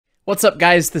What's up,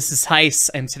 guys? This is Hyce,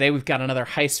 and today we've got another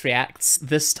Hyce Reacts.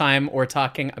 This time we're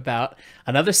talking about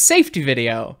another safety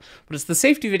video, but it's the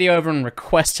safety video everyone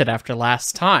requested after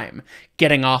last time,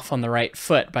 Getting Off on the Right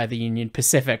Foot by the Union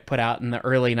Pacific, put out in the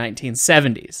early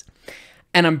 1970s.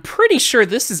 And I'm pretty sure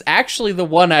this is actually the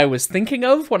one I was thinking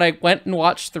of when I went and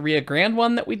watched the Rio Grande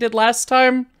one that we did last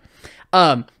time.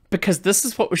 Because this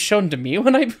is what was shown to me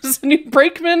when I was a new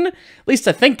brakeman. At least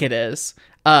I think it is.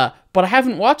 But I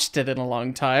haven't watched it in a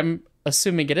long time,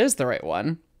 assuming it is the right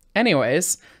one.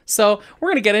 Anyways, so we're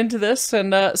going to get into this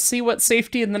and see what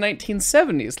safety in the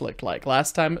 1970s looked like.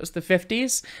 Last time it was the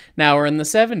 50s, now we're in the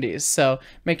 70s. So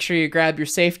make sure you grab your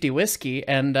safety whiskey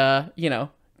and,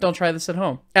 don't try this at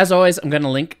home. As always, I'm going to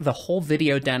link the whole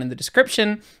video down in the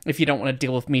description if you don't want to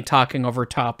deal with me talking over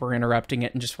top or interrupting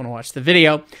it and just want to watch the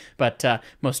video. But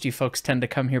most of you folks tend to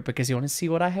come here because you want to see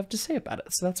what I have to say about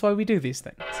it. So that's why we do these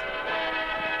things.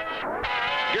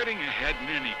 Getting ahead in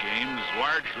any game is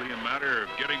largely a matter of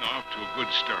getting off to a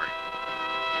good start.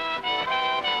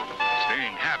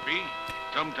 Staying happy,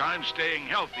 sometimes staying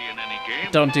healthy in any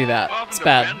game. Don't do that. Often it's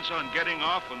bad. Depends on getting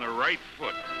off on the right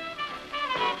foot.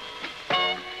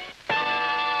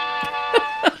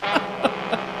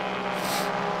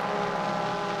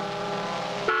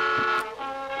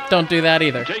 Don't do that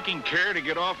either. Taking care to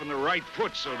get off on the right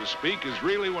foot, so to speak, is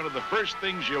really one of the first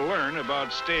things you learn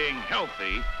about staying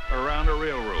healthy around a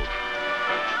railroad.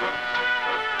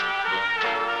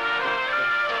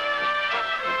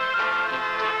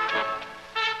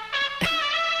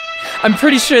 I'm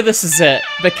pretty sure this is it,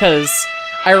 because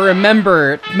I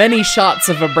remember many shots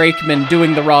of a brakeman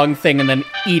doing the wrong thing and then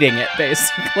eating it,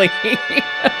 basically.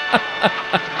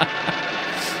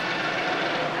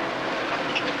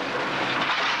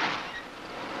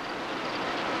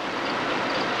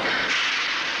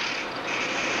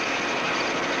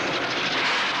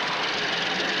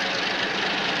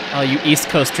 All you East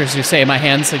Coasters who say my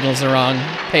hand signals are wrong,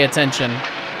 pay attention.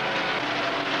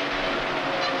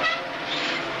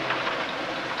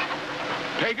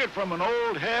 Take it from an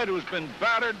old head who's been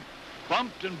battered,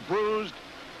 bumped, and bruised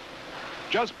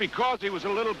just because he was a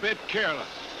little bit careless.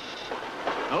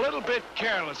 A little bit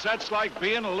careless, that's like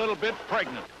being a little bit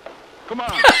pregnant. Come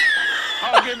on,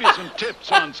 I'll give you some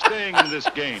tips on staying in this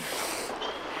game.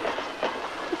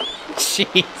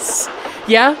 Jeez.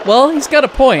 Yeah, well, he's got a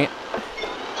point.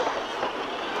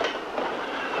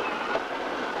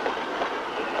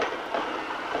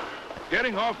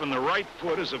 Getting off on the right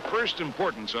foot is of first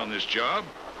importance on this job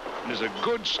and is a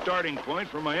good starting point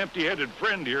for my empty-headed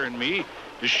friend here and me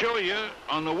to show you,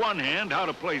 on the one hand, how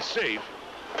to play safe,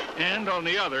 and on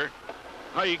the other,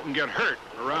 how you can get hurt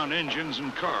around engines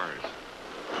and cars.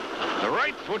 The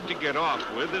right foot to get off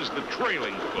with is the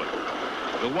trailing foot,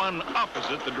 the one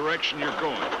opposite the direction you're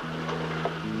going.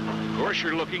 Of course,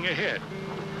 you're looking ahead.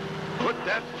 Put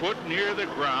that foot near the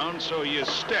ground so you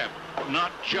step,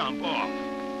 not jump off.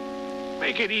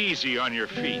 Make it easy on your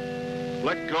feet.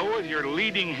 Let go with your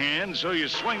leading hand so you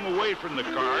swing away from the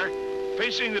car,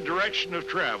 facing the direction of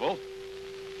travel,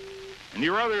 and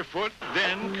your other foot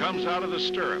then comes out of the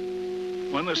stirrup.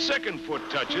 When the second foot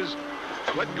touches,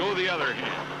 let go the other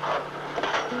hand.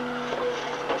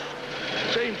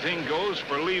 Same thing goes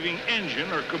for leaving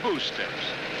engine or caboose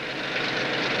steps.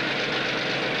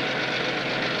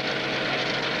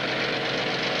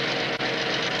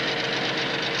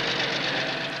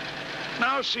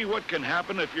 Now see what can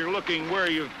happen if you're looking where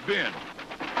you've been.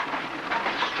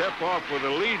 Step off with the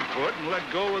lead foot and let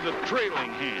go with the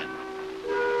trailing hand.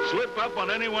 Slip up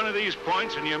on any one of these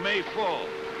points and you may fall.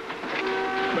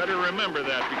 Better remember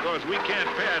that, because we can't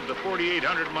pad the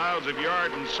 4,800 miles of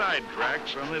yard and side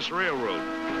tracks on this railroad.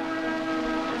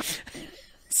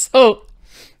 So,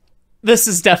 this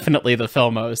is definitely the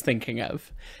film I was thinking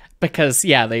of. Because,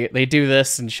 yeah, they do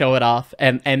this and show it off.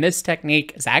 And this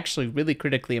technique is actually really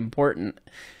critically important.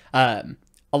 A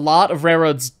lot of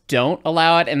railroads don't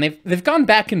allow it, and they've gone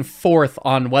back and forth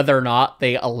on whether or not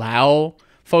they allow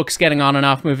folks getting on and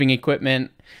off moving equipment.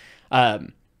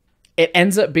 It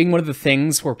ends up being one of the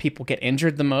things where people get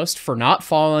injured the most for not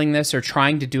following this or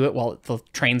trying to do it while the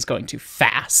train's going too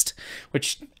fast,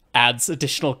 which adds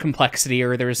additional complexity,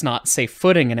 or there's not safe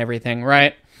footing and everything,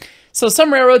 right? So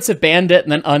some railroads have banned it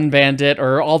and then unbanned it,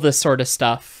 or all this sort of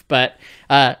stuff. But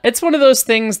it's one of those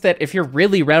things that if you're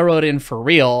really railroading for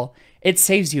real, it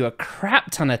saves you a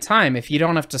crap ton of time if you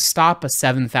don't have to stop a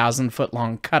 7,000-foot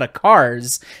long cut of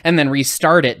cars and then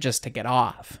restart it just to get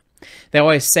off. They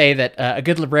always say that a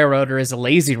good railroader is a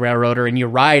lazy railroader, and you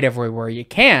ride everywhere you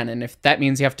can. And if that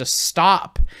means you have to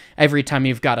stop every time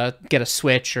you've got to get a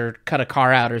switch or cut a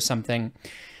car out or something,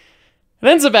 it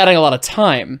ends up adding a lot of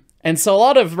time. And so a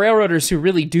lot of railroaders who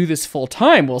really do this full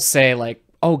time will say like,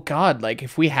 oh God, like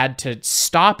if we had to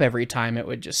stop every time, it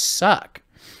would just suck.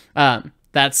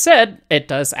 That said, it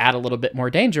does add a little bit more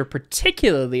danger,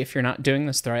 particularly if you're not doing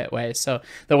this the right way. So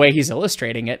the way he's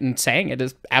illustrating it and saying it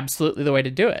is absolutely the way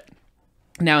to do it.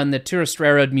 Now in the tourist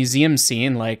railroad museum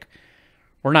scene, like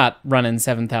we're not running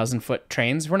 7,000-foot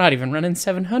trains. We're not even running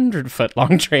 700-foot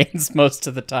long trains most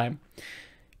of the time.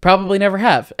 Probably never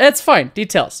have. It's fine.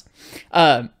 Details.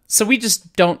 So we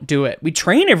just don't do it. We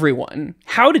train everyone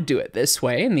how to do it this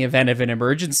way in the event of an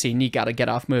emergency and you got to get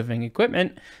off moving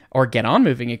equipment or get on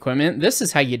moving equipment. This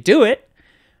is how you do it,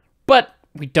 but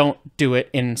we don't do it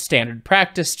in standard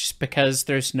practice just because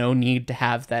there's no need to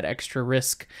have that extra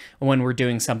risk when we're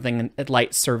doing something at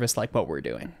light service like what we're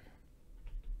doing.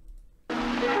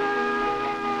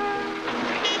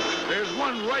 There's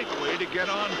one right way to get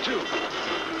on too.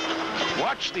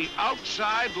 Watch the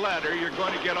outside ladder you're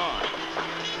going to get on.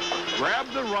 Grab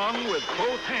the rung with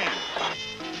both hands.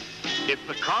 If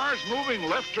the car's moving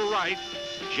left to right,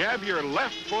 jab your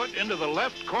left foot into the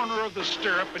left corner of the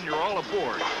stirrup and you're all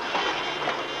aboard.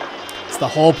 It's the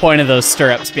whole point of those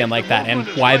stirrups being like that and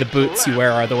why the boots you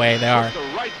wear are the way they are. The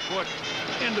right foot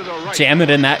into the right. Jam it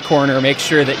in that corner, make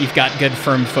sure that you've got good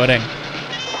firm footing.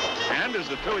 And as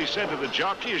the filly said to the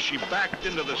jockey as she backed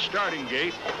into the starting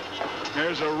gate,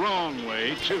 there's a wrong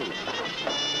way too.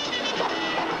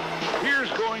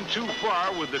 Here's going too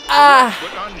far with the correct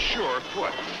but unsure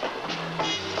foot.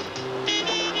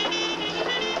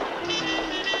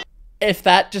 If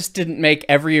that just didn't make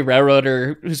every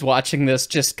railroader who's watching this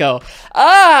just go,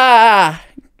 no,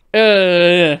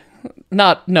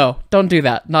 don't do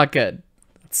that. Not good.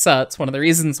 It's one of the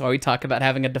reasons why we talk about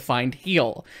having a defined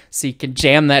heel, so you can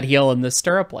jam that heel in the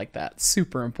stirrup like that.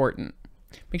 Super important.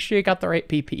 Make sure you got the right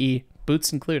PPE,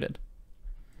 boots included.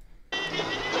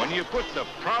 When you put the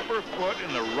proper foot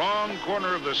in the wrong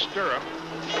corner of the stirrup,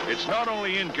 it's not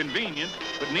only inconvenient,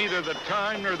 but neither the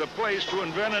time nor the place to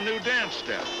invent a new dance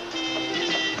step.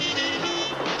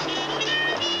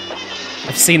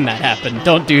 I've seen that happen.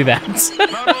 Don't do that.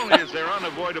 Not only is there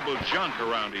unavoidable junk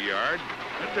around a yard,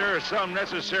 but there are some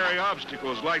necessary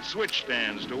obstacles like switch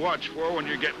stands to watch for when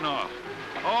you're getting off.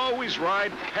 Always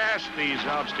ride past these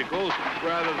obstacles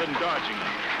rather than dodging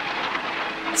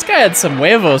them. This guy had some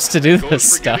huevos to do this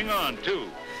stuff. On too.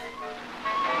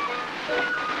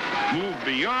 Move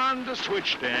beyond the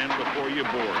switch stand before you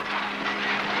board.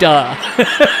 Duh.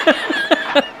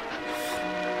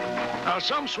 Now,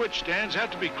 some switch stands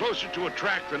have to be closer to a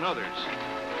track than others.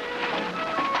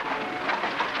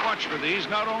 Watch for these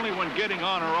not only when getting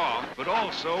on or off, but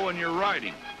also when you're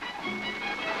riding.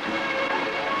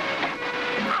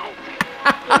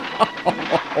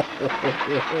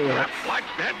 Like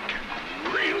that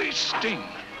can really sting.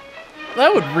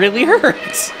 That would really hurt.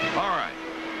 All right.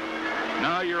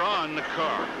 Now you're on the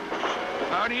car.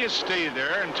 How do you stay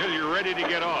there until you're ready to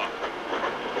get off?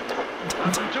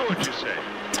 Do what you say.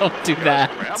 Don't do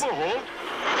that. Grab a hold.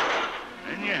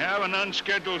 Then you have an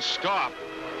unscheduled stop.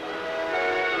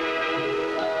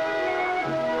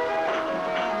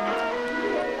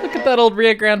 Look at that old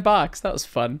Rio Grande box. That was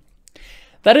fun.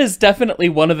 That is definitely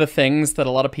one of the things that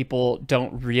a lot of people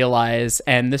don't realize,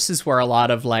 and this is where a lot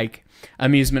of like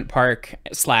amusement park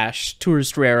 /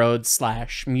 tourist railroad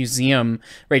 / museum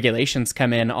regulations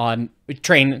come in on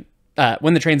train.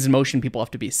 When the train's in motion, people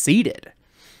have to be seated.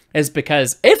 Is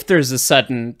because if there's a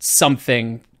sudden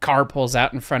something, car pulls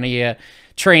out in front of you,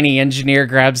 trainee engineer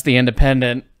grabs the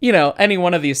independent, you know, any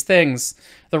one of these things,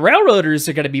 the railroaders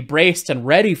are going to be braced and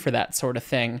ready for that sort of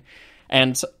thing.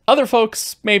 And other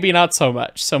folks, maybe not so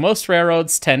much. So most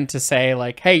railroads tend to say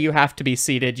like, hey, you have to be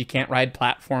seated. You can't ride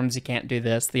platforms. You can't do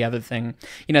this, the other thing.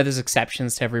 You know, there's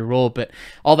exceptions to every rule, but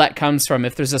all that comes from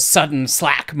if there's a sudden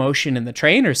slack motion in the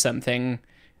train or something,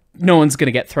 no one's going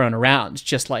to get thrown around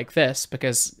just like this,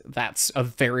 because that's a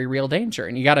very real danger.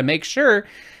 And you got to make sure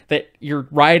that you're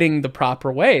riding the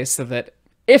proper way so that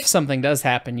if something does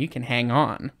happen, you can hang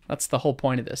on. That's the whole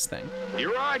point of this thing.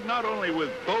 You ride not only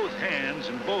with both hands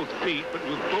and both feet, but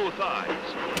with both eyes.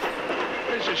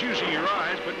 This is using your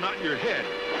eyes, but not your head.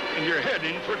 And you're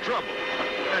heading for trouble.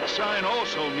 That sign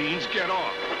also means get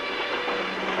off.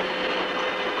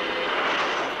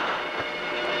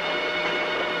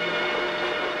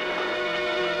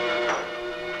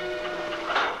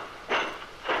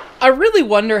 I really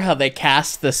wonder how they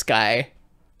cast this guy.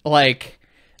 Like,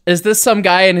 is this some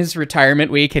guy in his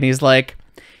retirement week and he's like,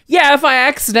 yeah, if I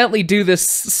accidentally do this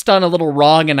stunt a little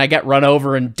wrong and I get run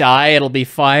over and die, it'll be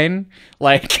fine?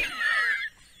 Like,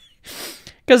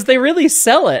 because they really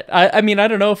sell it. I mean, I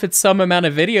don't know if it's some amount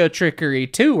of video trickery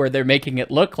too, where they're making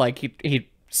it look like he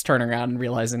just turning around and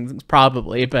realizing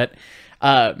probably, but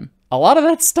a lot of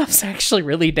that stuff's actually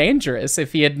really dangerous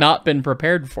if he had not been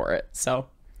prepared for it. So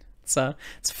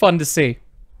it's fun to see.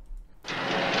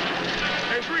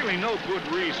 There's really no good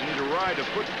reason to ride a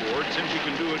footboard since you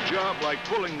can do a job like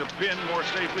pulling the pin more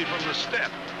safely from the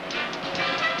step.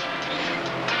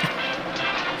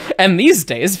 And these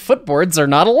days, footboards are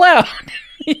not allowed.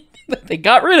 They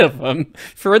got rid of them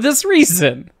for this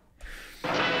reason.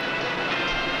 When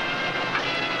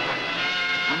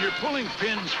you're pulling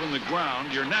pins from the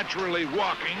ground, you're naturally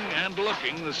walking and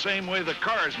looking the same way the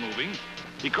car's moving,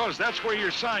 because that's where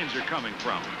your signs are coming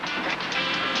from.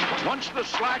 Once the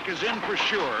slack is in for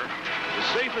sure, the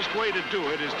safest way to do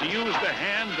it is to use the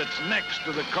hand that's next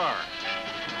to the car.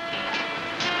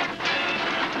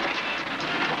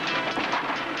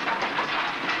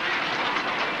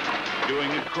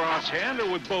 Doing it cross-hand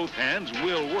or with both hands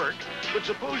will work, but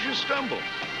suppose you stumble.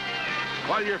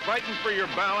 While you're fighting for your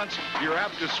balance, you're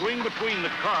apt to swing between the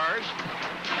cars,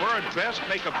 or at best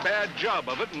make a bad job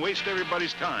of it and waste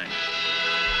everybody's time.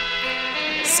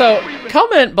 So,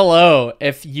 comment below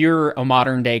if you're a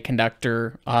modern-day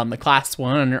conductor on the Class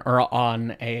 1 or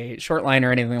on a short line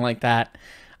or anything like that,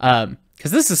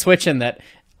 because this is switching that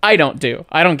I don't do.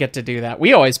 I don't get to do that.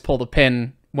 We always pull the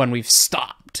pin when we've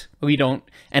stopped. We don't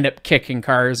end up kicking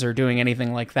cars or doing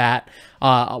anything like that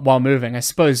while moving. I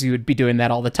suppose you would be doing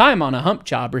that all the time on a hump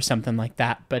job or something like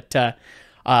that, but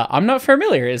I'm not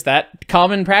familiar. Is that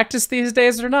common practice these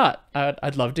days or not?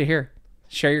 I'd love to hear.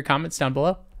 Share your comments down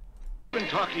below. We've been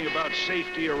talking about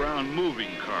safety around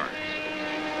moving cars.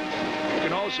 You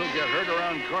can also get hurt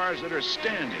around cars that are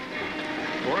standing,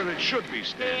 or that should be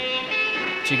standing.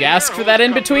 Did you ask for that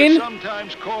in between?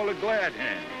 Sometimes called a glad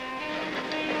hand.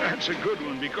 That's a good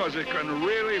one because it can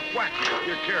really whack you if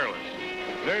you're careless.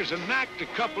 There's a knack to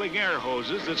coupling air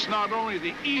hoses that's not only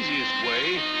the easiest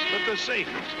way, but the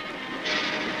safest.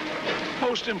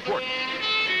 Most important,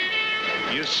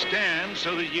 you stand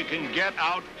so that you can get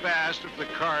out fast if the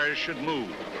cars should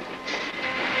move.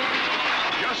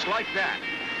 Just like that.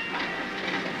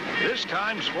 This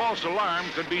time's false alarm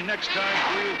could be next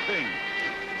time's real thing.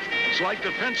 It's like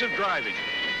defensive driving.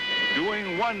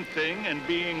 Doing one thing and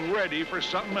being ready for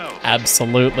something else.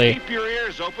 Absolutely. Keep your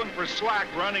ears open for slack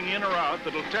running in or out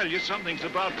that'll tell you something's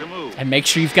about to move. And make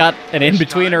sure you've got an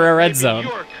in-between or a red zone.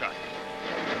 Your cut.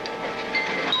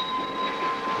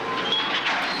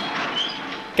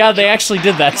 God, they actually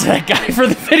did that to that guy for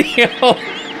the video.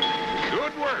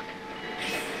 Good work.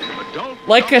 But don't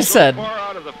like I said, so far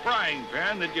out of the frying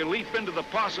pan that you leap into the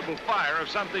possible fire of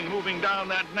something moving down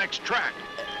that next track.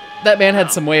 that man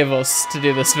had some huevos to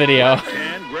do this video. Left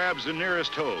hand grabs the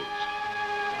nearest hose,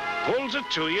 pulls it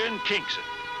to you and kinks it.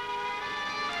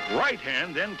 Right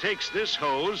hand then takes this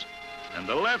hose, and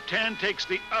the left hand takes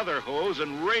the other hose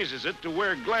and raises it to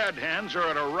where glad hands are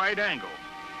at a right angle.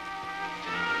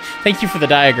 Thank you for the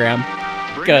diagram.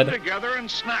 Bring Good. them together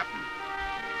and snap them.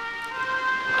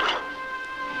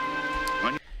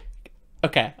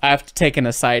 Okay, I have to take an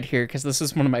aside here because this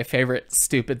is one of my favorite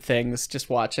stupid things just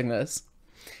watching this.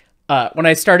 When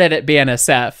I started at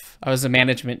BNSF, I was a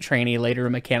management trainee, later a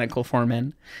mechanical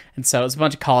foreman. And so it was a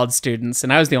bunch of college students,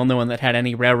 and I was the only one that had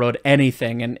any railroad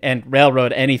anything. And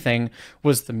railroad anything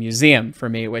was the museum for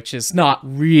me, which is not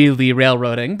really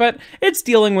railroading, but it's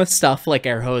dealing with stuff like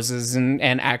air hoses and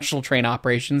actual train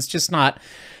operations, just not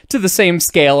to the same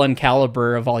scale and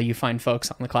caliber of all you fine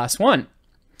folks on the Class 1.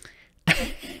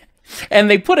 And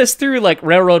they put us through like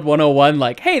Railroad 101,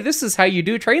 like, hey, this is how you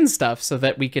do train stuff, so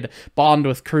that we could bond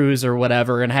with crews or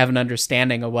whatever and have an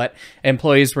understanding of what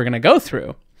employees were going to go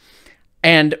through.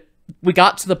 And we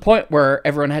got to the point where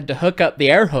everyone had to hook up the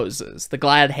air hoses, the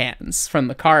glad hands from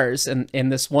the cars in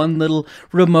this one little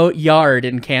remote yard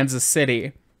in Kansas City.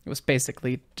 It was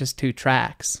basically just 2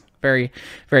 tracks. Very,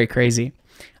 very crazy.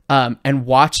 And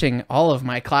watching all of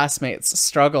my classmates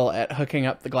struggle at hooking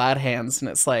up the glad hands,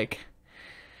 and it's like,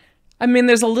 I mean,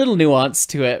 there's a little nuance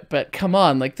to it, but come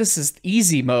on, like, this is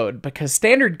easy mode, because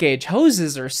standard gauge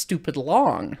hoses are stupid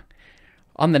long.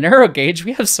 On the narrow gauge,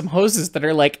 we have some hoses that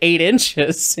are like 8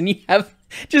 inches, and you have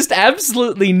just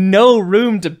absolutely no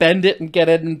room to bend it and get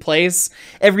it in place.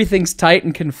 Everything's tight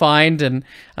and confined, and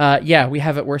yeah, we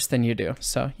have it worse than you do,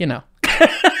 so, you know.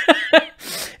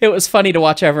 It was funny to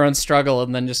watch everyone struggle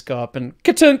and then just go up and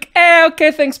ka-tunk,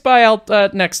 okay, thanks, bye, I'll,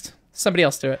 next. Somebody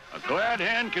else do it. A glad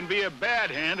hand can be a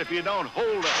bad hand if you don't hold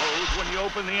a hose when you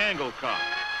open the angle cock.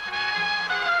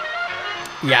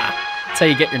 Yeah, that's how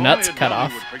you get your nuts Only a cut dummy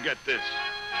off. would forget this.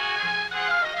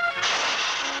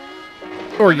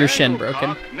 Or An your shin angle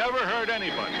broken. cock never hurt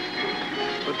anybody,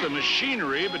 but the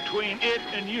machinery between it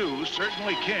and you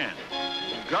certainly can.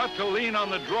 got to lean on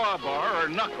the drawbar or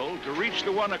knuckle to reach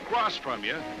the one across from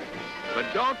you, but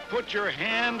don't put your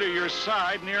hand or your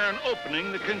side near an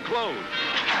opening that can close.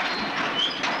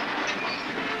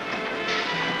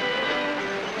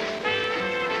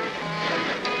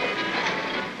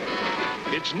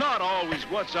 It's not always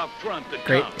what's up front that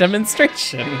Great counts.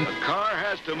 demonstration. A car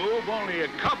has to move only a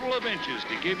couple of inches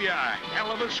to give you a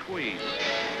hell of a squeeze.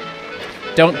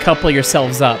 Don't couple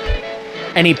yourselves up.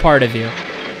 Any part of you.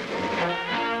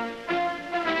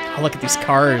 Oh, look at these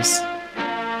cars.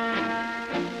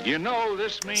 You know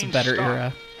this means It's a better stop.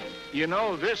 era. You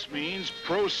know this means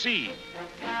proceed.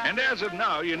 And as of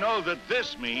now, you know that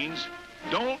this means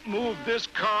don't move this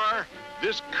car,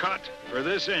 this cut, or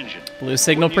this engine. Blue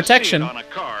signal When you protection. see it on a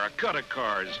car, a cut of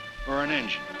cars, or an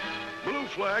engine. Blue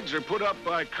flags are put up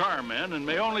by carmen and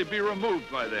may only be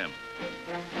removed by them.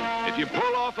 If you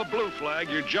pull off a blue flag,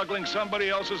 you're juggling somebody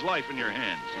else's life in your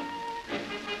hands.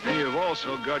 And you've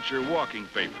also got your walking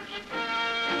papers.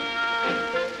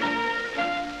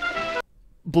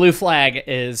 Blue flag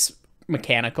is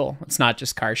mechanical. It's not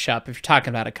just car shop. If you're talking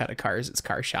about a cut of cars, it's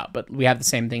car shop. But we have the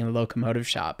same thing in the locomotive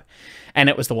shop. And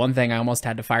it was the one thing I almost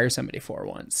had to fire somebody for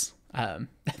once.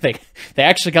 They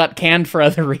actually got canned for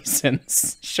other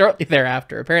reasons shortly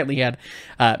thereafter. Apparently he had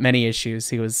many issues.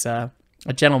 He was a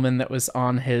gentleman that was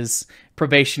on his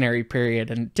probationary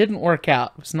period and didn't work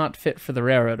out. Was not fit for the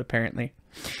railroad, apparently.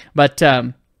 But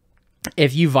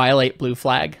if you violate blue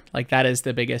flag, like that is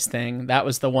the biggest thing. That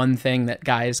was the one thing that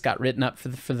guys got written up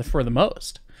for the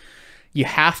most. You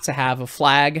have to have a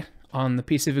flag on the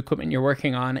piece of equipment you're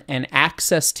working on, and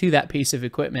access to that piece of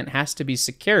equipment has to be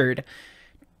secured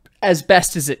as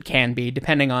best as it can be,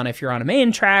 depending on if you're on a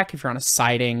main track, if you're on a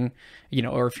siding, you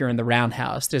know, or if you're in the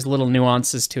roundhouse. There's little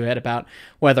nuances to it about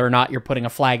whether or not you're putting a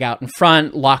flag out in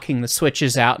front, locking the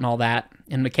switches out and all that.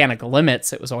 In mechanical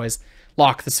limits, it was always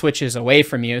lock the switches away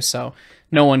from you so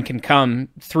no one can come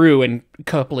through and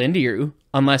couple into you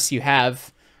unless you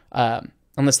have,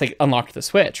 unless they unlocked the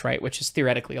switch, right? Which is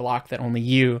theoretically a lock that only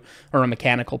you or a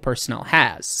mechanical personnel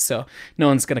has. So no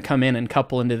one's going to come in and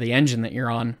couple into the engine that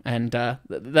you're on. And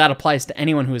that applies to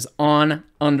anyone who is on,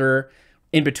 under,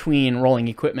 in between rolling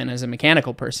equipment as a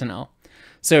mechanical personnel.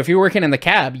 So if you're working in the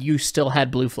cab, you still had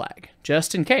blue flag,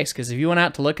 just in case. Because if you went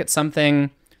out to look at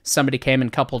something, somebody came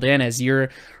and coupled in as you're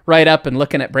right up and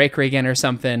looking at brake rigging or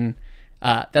something,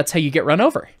 that's how you get run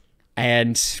over.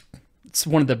 And it's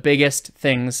one of the biggest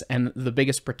things and the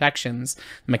biggest protections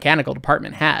the mechanical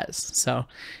department has. So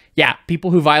yeah, people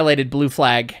who violated blue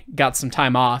flag got some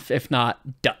time off, if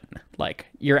not done. Like,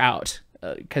 you're out.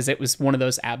 Because it was one of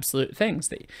those absolute things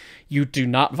that you do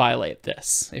not violate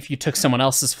this. If you took someone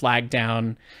else's flag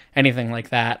down, anything like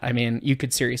that, I mean, you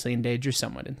could seriously endanger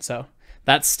someone. And so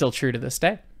that's still true to this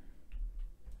day.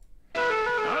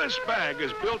 Now, this bag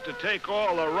is built to take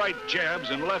all the right jabs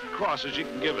and left crosses you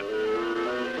can give it.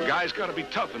 The guy's got to be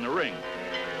tough in the ring.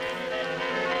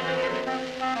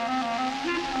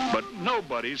 But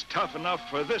nobody's tough enough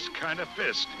for this kind of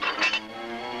fist.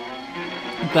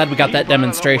 I'm glad we got that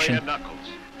demonstration. The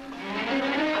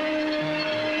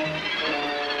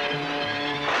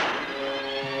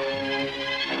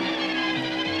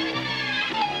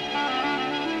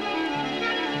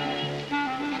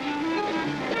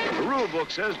rule book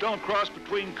says don't cross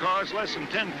between cars less than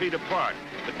 10 feet apart.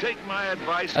 But take my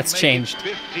advice. That's and make changed.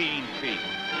 it 15 feet.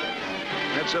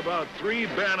 That's about 3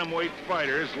 bantamweight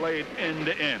fighters laid end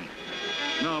to end.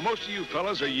 Now, most of you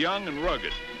fellas are young and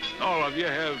rugged. All of you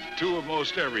have 2 of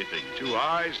most everything. 2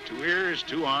 eyes, 2 ears,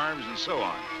 2 arms, and so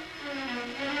on.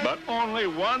 But only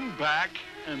 1 back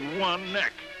and 1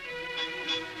 neck.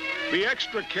 Be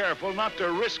extra careful not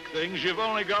to risk things you've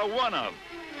only got 1 of.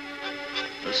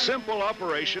 A simple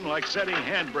operation like setting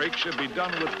handbrakes should be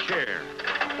done with care,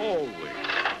 always.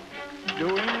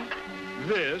 Doing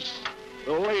this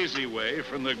the lazy way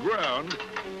from the ground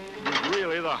is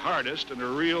really the hardest and a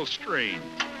real strain.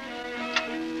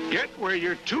 Get where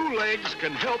your 2 legs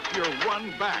can help your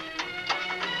 1 back.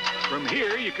 From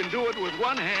here, you can do it with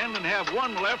 1 hand and have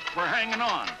 1 left for hanging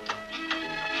on,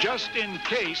 just in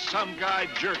case some guy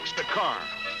jerks the car.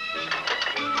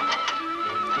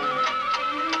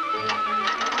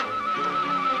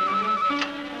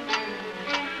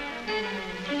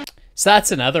 So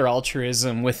that's another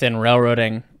altruism within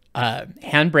railroading.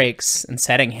 Handbrakes and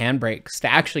setting handbrakes to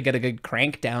actually get a good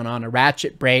crank down on a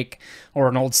ratchet brake or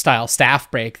an old style staff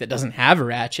brake that doesn't have a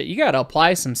ratchet, you got to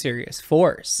apply some serious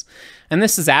force. And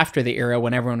this is after the era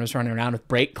when everyone was running around with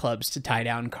brake clubs to tie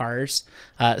down cars.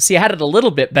 So you had it a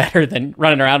little bit better than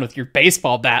running around with your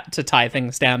baseball bat to tie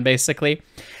things down, basically.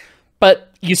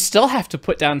 But you still have to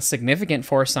put down significant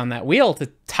force on that wheel to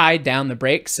tie down the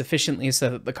brakes sufficiently so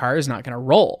that the car is not going to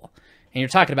roll. And you're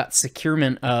talking about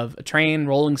securement of a train,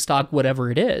 rolling stock,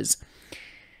 whatever it is.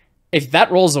 If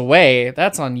that rolls away,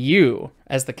 that's on you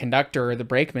as the conductor or the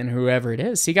brakeman, whoever it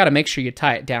is. So you got to make sure you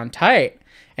tie it down tight.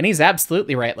 And he's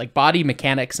absolutely right. Like, body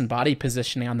mechanics and body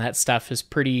positioning on that stuff is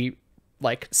pretty,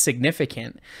 like,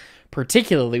 significant,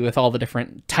 particularly with all the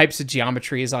different types of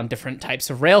geometries on different types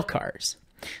of rail cars.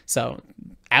 So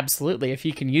absolutely, if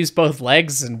you can use both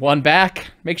legs and one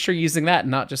back, make sure you're using that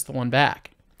and not just the one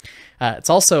back. It's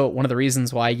also one of the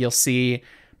reasons why you'll see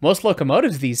most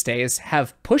locomotives these days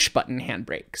have push-button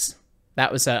handbrakes.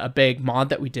 That was a big mod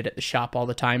that we did at the shop all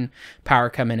the time. Power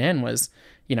coming in was,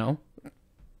 you know,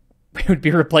 we would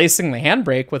be replacing the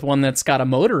handbrake with one that's got a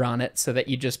motor on it so that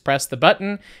you just press the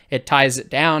button, it ties it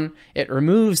down, it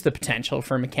removes the potential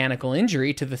for mechanical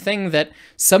injury to the thing that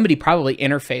somebody probably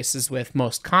interfaces with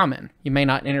most common. You may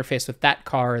not interface with that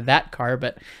car or that car,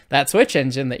 but that switch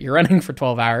engine that you're running for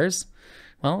 12 hours,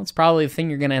 well, it's probably the thing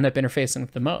you're going to end up interfacing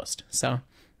with the most. So,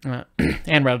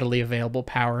 and readily available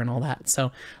power and all that.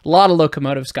 So a lot of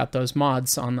locomotives got those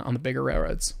mods on the bigger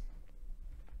railroads.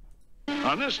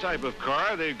 On this type of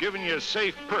car, they've given you a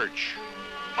safe perch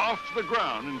off the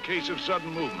ground in case of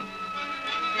sudden movement.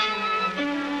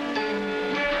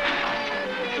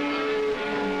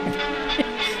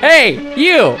 Hey,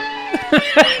 you!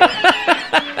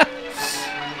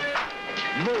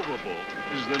 Movable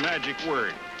is the magic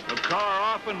word. A car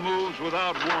often moves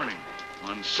without warning.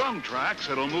 On some tracks,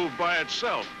 it'll move by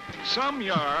itself. Some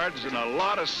yards and a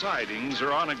lot of sidings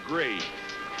are on a grade.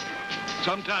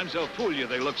 Sometimes they'll fool you,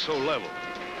 they look so level.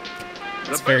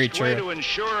 That's very true. The best way to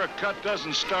ensure a cut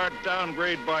doesn't start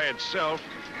downgrade by itself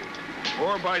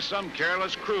or by some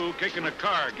careless crew kicking a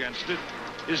car against it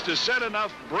is to set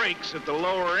enough brakes at the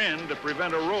lower end to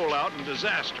prevent a rollout and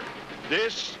disaster.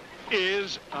 This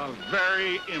is a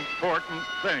very important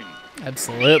thing.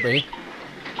 Absolutely.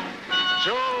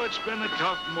 So it's been a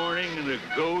tough morning and the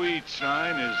go eat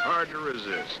sign is hard to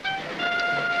resist.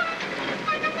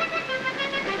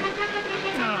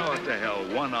 Oh, what the hell,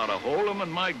 one ought to hold them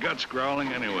and my gut's growling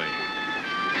anyway.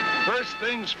 First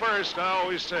things first, I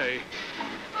always say,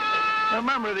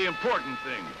 remember the important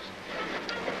things.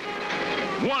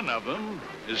 One of them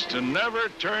is to never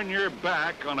turn your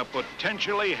back on a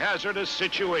potentially hazardous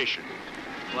situation.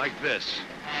 Like this.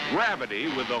 Gravity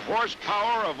with the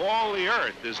horsepower of all the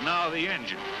earth is now the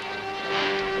engine.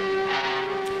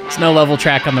 There's no level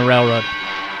track on the railroad.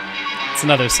 It's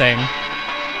another saying.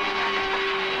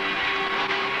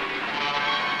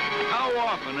 How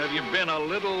often have you been a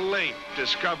little late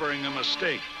discovering a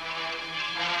mistake?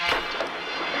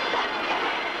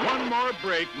 One more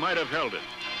break might have held it.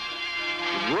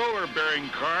 With roller-bearing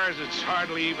cars, it's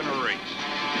hardly even a race.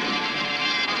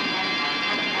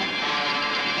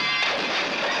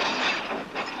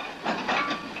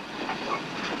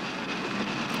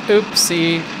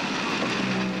 Oopsie.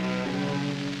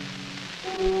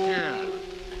 Yeah.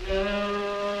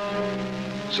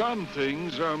 Some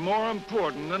things are more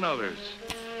important than others.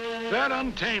 That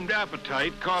untamed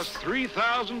appetite cost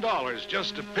 $3,000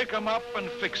 just to pick 'em up and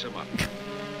fix 'em up.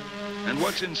 And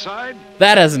what's inside?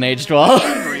 That hasn't aged well.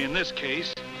 Machinery in this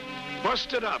case,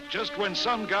 busted up just when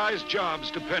some guy's jobs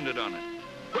depended on it.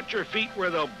 Put your feet where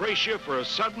they'll brace you for a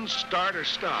sudden start or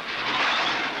stop.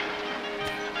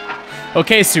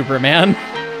 Okay, Superman.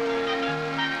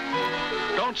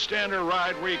 Don't stand or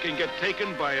ride where you can get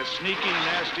taken by a sneaky,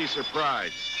 nasty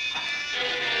surprise.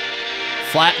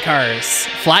 Flat cars.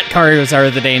 Flat cars are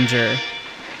the danger.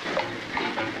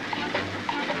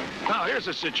 Now, here's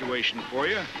a situation for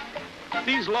you.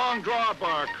 These long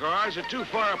drawbar cars are too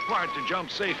far apart to jump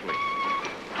safely.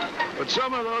 But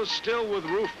some of those still with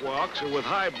roof walks or with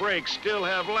high brakes still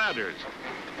have ladders.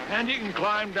 And you can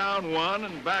climb down one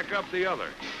and back up the other.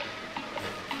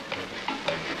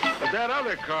 But that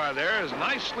other car there is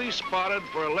nicely spotted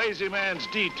for a lazy man's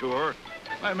detour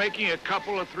by making a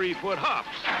couple of 3-foot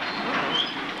hops.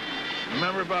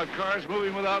 Remember about cars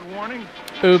moving without warning?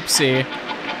 Oopsie.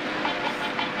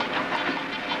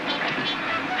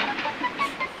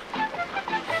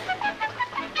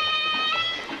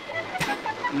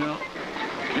 No,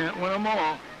 can't win them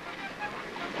all.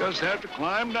 Just have to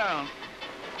climb down.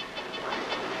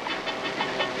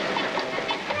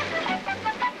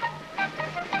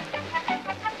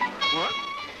 What?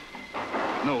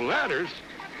 No ladders?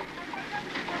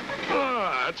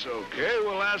 Oh, that's okay.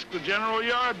 We'll ask the general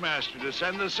yardmaster to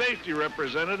send the safety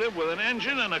representative with an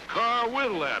engine and a car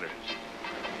with ladders.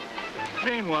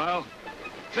 Meanwhile,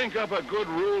 think up a good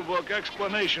rule book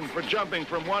explanation for jumping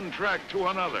from one track to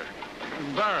another.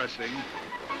 Embarrassing,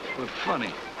 But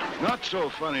funny. Not so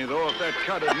funny, though, if that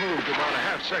cut had moved about a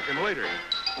half-second later.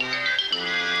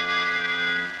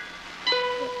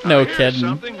 No Here's kidding.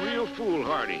 something real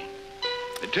foolhardy.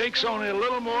 It takes only a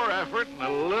little more effort and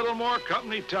a little more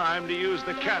company time to use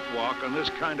the catwalk on this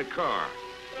kind of car.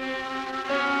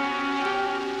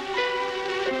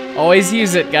 Always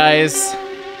use it, guys.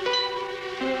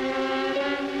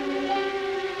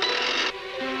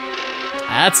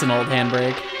 That's an old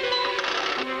handbrake.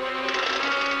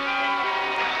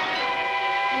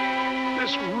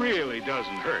 This really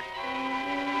doesn't hurt.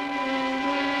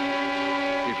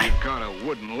 If you've got a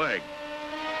wooden leg.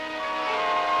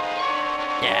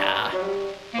 Yeah.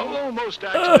 Although most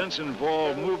accidents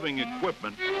involve moving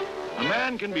equipment, a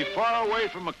man can be far away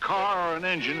from a car or an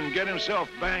engine and get himself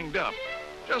banged up.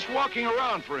 Just walking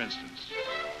around, for instance.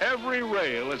 Every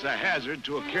rail is a hazard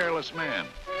to a careless man.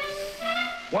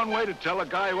 One way to tell a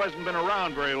guy who hasn't been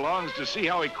around very long is to see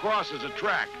how he crosses a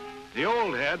track. The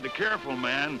old head, the careful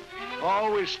man,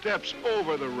 always steps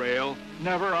over the rail,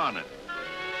 never on it.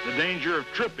 The danger of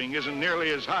tripping isn't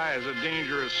nearly as high as the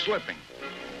danger of slipping.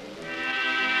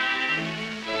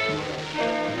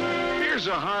 Here's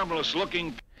a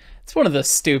harmless-looking... It's one of the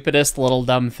stupidest little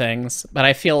dumb things, but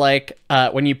I feel like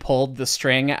when you pulled the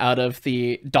string out of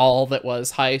the doll that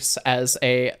was Hyce as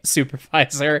a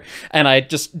supervisor, and I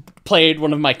just played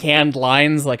one of my canned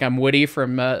lines like I'm Woody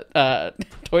from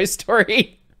Toy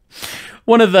Story,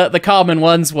 one of the common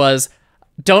ones was,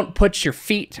 don't put your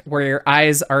feet where your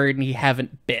eyes already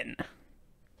haven't been.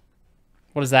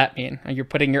 What does that mean? Are you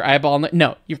putting your eyeball in the...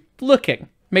 No, you're looking.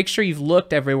 Make sure you've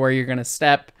looked everywhere you're going to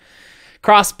step.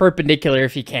 Cross perpendicular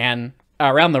if you can.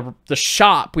 Around the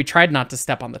shop, we tried not to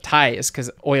step on the ties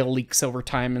because oil leaks over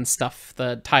time and stuff.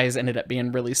 The ties ended up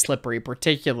being really slippery,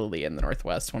 particularly in the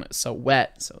Northwest when it's so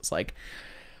wet. So it's like,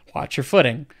 watch your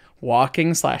footing.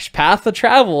 Walking/path of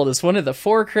travel is one of the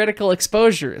 4 critical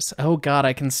exposures. Oh God,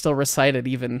 I can still recite it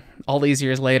even all these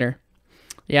years later.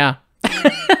 Yeah.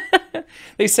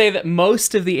 They say that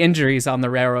most of the injuries on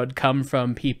the railroad come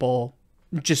from people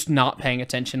just not paying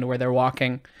attention to where they're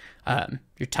walking.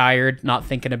 You're tired, not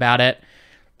thinking about it,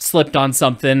 slipped on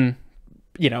something,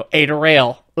 ate a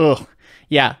rail. Ugh.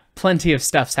 Yeah, plenty of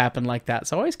stuff's happened like that.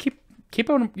 So always keep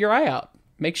your eye out.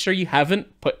 Make sure you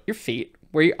haven't put your feet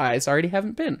where your eyes already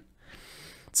haven't been.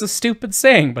 It's a stupid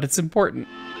saying, but it's important.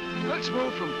 Let's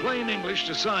move from plain English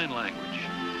to sign language.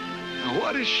 Now,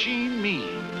 what does she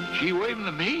mean? She waving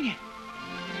to me?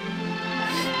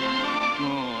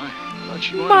 Oh, I thought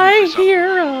she wanted My me for something.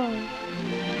 hero.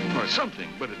 Or something,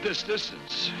 but at this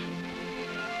distance.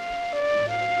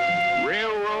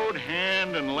 Railroad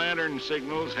hand and lantern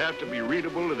signals have to be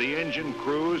readable to the engine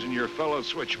crews and your fellow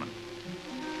switchmen.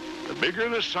 The bigger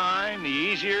the sign, the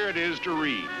easier it is to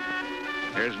read.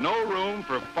 There's no room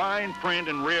for fine print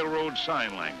in railroad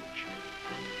sign language.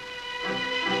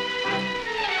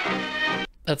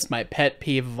 That's my pet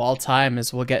peeve of all time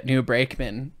is we'll get new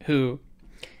brakemen who...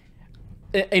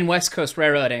 In West Coast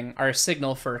railroading, our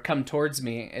signal for come towards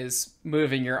me is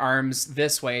moving your arms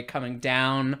this way, coming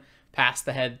down past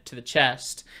the head to the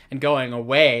chest, and going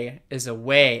away is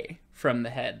away from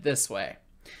the head this way.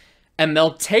 And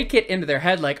they'll take it into their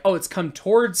head like, oh, it's come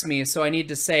towards me, so I need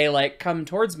to say, like, come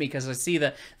towards me because I see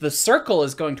the circle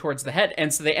is going towards the head,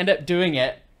 and so they end up doing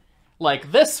it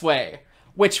like this way,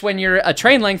 which when you're a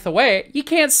train length away, you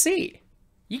can't see.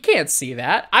 You can't see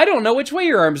that. I don't know which way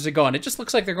your arms are going. It just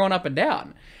looks like they're going up and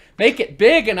down. Make it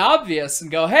big and obvious and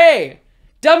go, hey,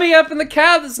 dummy up in the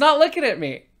cab that's not looking at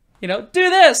me. Do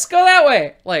this, go that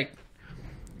way. Like,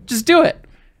 just do it.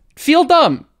 Feel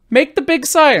dumb. Make the big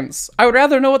signs. I would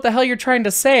rather know what the hell you're trying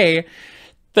to say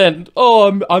than,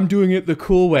 oh, I'm doing it the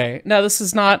cool way. No, this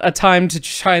is not a time to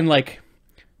try and, like,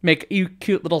 make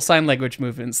cute little sign language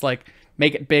movements. Like,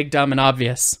 make it big, dumb, and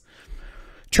obvious.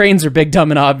 Trains are big,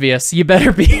 dumb, and obvious. You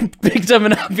better be big, dumb,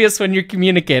 and obvious when you're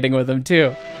communicating with them,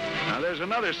 too. Now, there's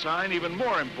another sign even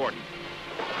more important.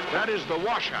 That is the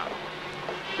washout.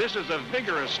 This is a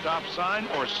vigorous stop sign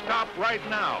or stop right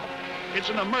now. It's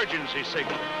an emergency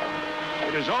signal.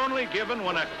 It is only given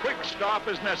when a quick stop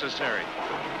is necessary.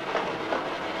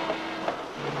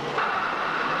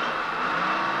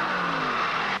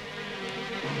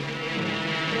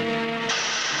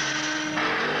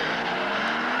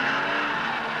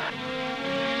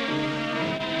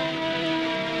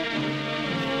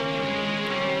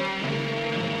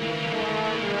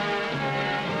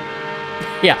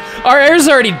 Yeah, our air's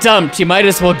already dumped. You might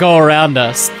as well go around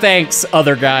us. Thanks,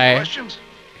 other guy. Questions?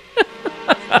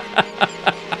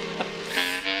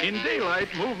 In daylight,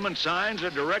 movement signs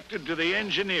are directed to the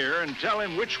engineer and tell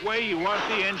him which way you want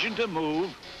the engine to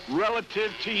move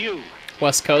relative to you.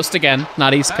 West Coast again,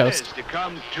 not East Coast. That is to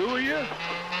come to you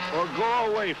or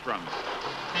go away from you.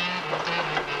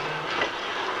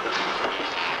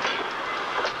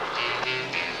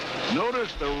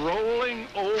 Notice the rolling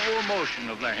oval motion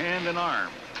of the hand and arm.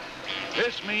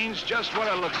 This means just what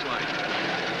it looks like.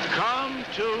 Come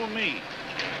to me.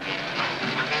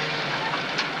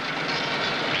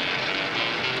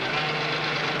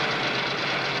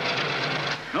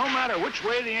 No matter which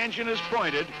way the engine is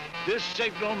pointed, this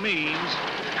signal means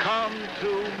come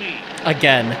to me.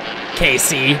 Again,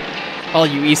 Casey, all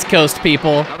you East Coast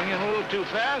people. Coming in a little too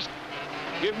fast?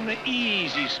 Give them the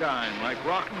easy sign, like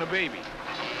rocking the baby.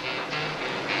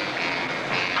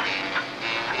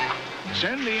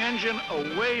 Send the engine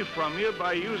away from you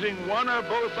by using one or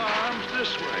both arms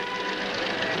this way.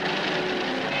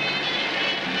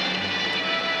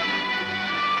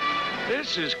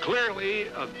 This is clearly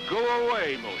a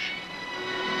go-away motion.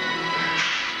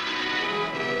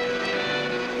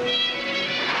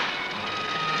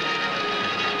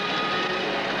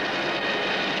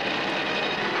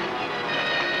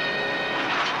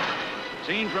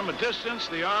 Seen from a distance,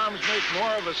 the arms make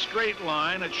more of a straight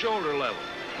line at shoulder level.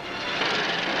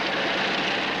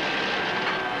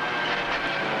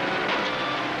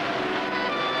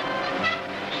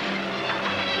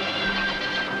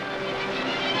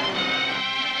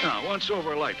 Now, once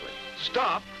over lightly.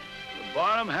 Stop, the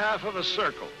bottom half of a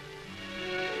circle.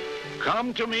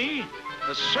 Come to me,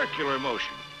 a circular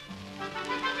motion.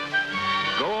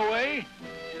 Go away,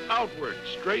 outward,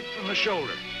 straight from the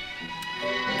shoulder.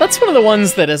 That's one of the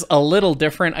ones that is a little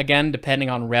different, again,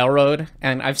 depending on railroad.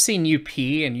 And I've seen UP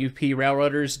and UP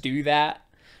railroaders do that.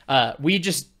 We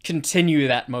just continue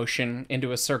that motion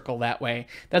into a circle that way.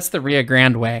 That's the Rio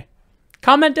Grande way.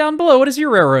 Comment down below, what does your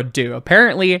railroad do?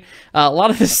 Apparently, a lot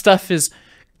of this stuff is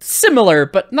similar,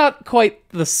 but not quite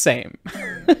the same.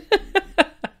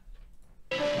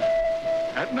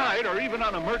 At night, or even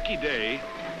on a murky day,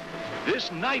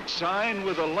 this night sign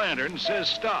with a lantern says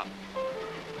stop.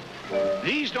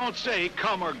 These don't say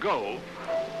come or go,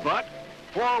 but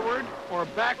forward or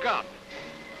back up.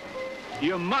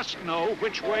 You must know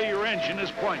which way your engine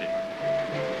is pointed.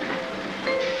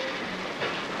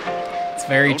 It's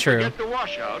very true. Don't forget the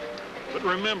washout, but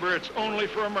remember it's only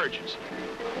for emergency.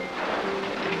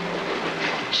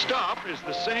 Stop is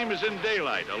the same as in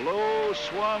daylight, a low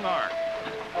swung arc.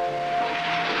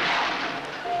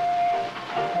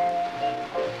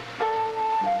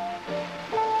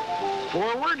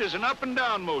 Forward is an up and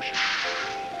down motion.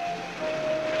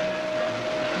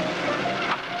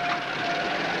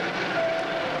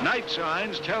 Night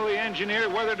signs tell the engineer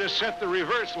whether to set the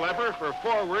reverse lever for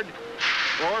forward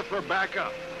or for back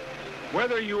up.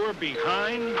 Whether you are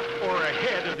behind or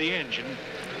ahead of the engine,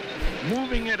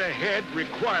 moving it ahead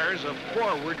requires a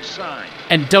forward sign.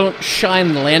 And don't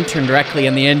shine the lantern directly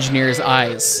in the engineer's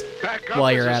eyes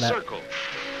while you're at it.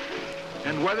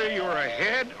 And whether you're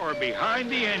ahead or behind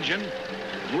the engine,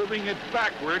 moving it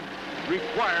backward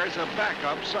requires a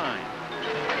backup sign.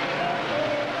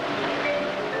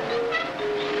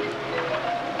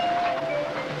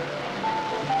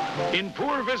 In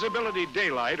poor visibility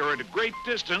daylight or at a great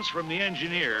distance from the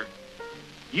engineer,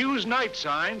 use night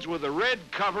signs with a red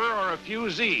cover or a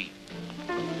fusee.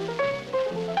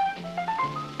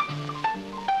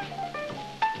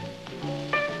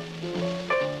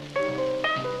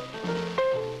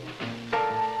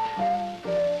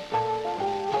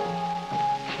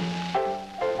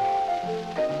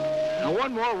 Now,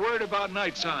 one more word about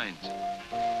night signs.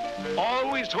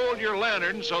 Always hold your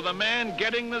lantern so the man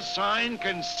getting the sign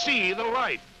can see the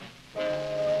light.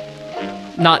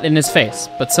 Not in his face,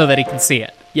 but so that he can see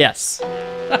it. Yes.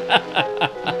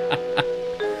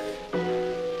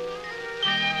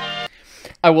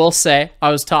 I will say,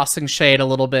 I was tossing shade a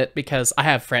little bit because I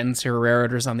have friends who are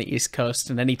railroaders on the East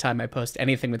Coast, and anytime I post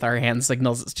anything with our hand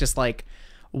signals, it's just like,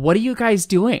 what are you guys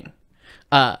doing?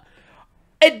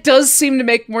 It does seem to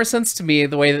make more sense to me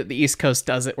the way that the East Coast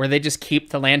does it, where they just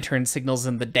keep the lantern signals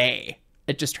in the day.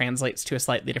 It just translates to a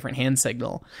slightly different hand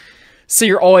signal. So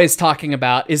you're always talking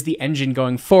about, is the engine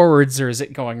going forwards or is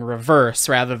it going reverse,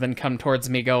 rather than come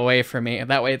towards me, go away from me. And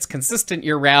that way it's consistent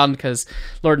year round, because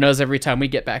Lord knows every time we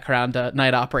get back around to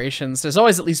night operations, there's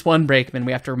always at least one brakeman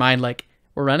we have to remind, like,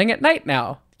 we're running at night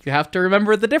now. You have to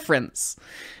remember the difference.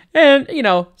 And, you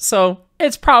know, so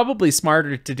it's probably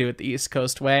smarter to do it the East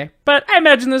Coast way, but I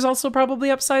imagine there's also probably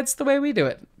upsides to the way we do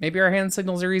it. Maybe our hand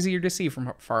signals are easier to see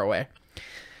from far away.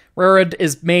 Railroad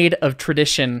is made of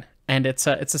tradition, and it's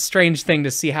a strange thing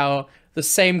to see how the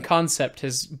same concept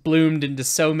has bloomed into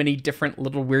so many different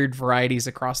little weird varieties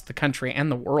across the country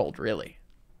and the world, really.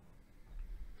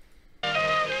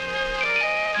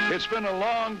 It's been a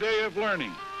long day of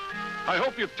learning. I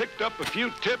hope you've picked up a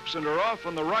few tips and are off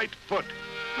on the right foot.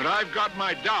 But I've got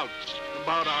my doubts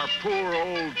about our poor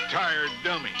old tired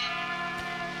dummy.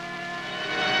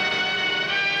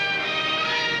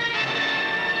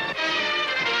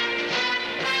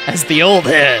 As the old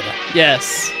head.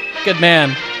 Yes. Good man.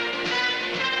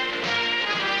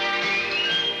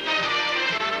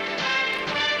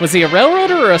 Was he a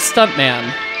railroader or a stuntman?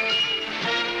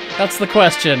 That's the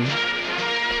question.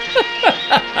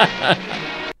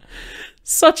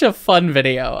 Such a fun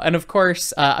video. And of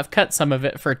course, I've cut some of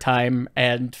it for time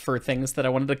and for things that I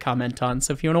wanted to comment on.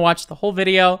 So if you want to watch the whole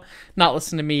video, not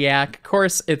listen to me yak, of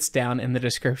course, it's down in the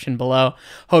description below.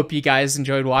 Hope you guys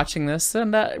enjoyed watching this.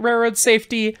 And railroad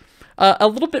safety, a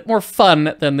little bit more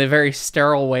fun than the very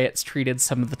sterile way it's treated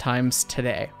some of the times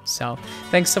today. So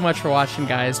thanks so much for watching,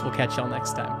 guys. We'll catch y'all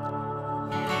next time.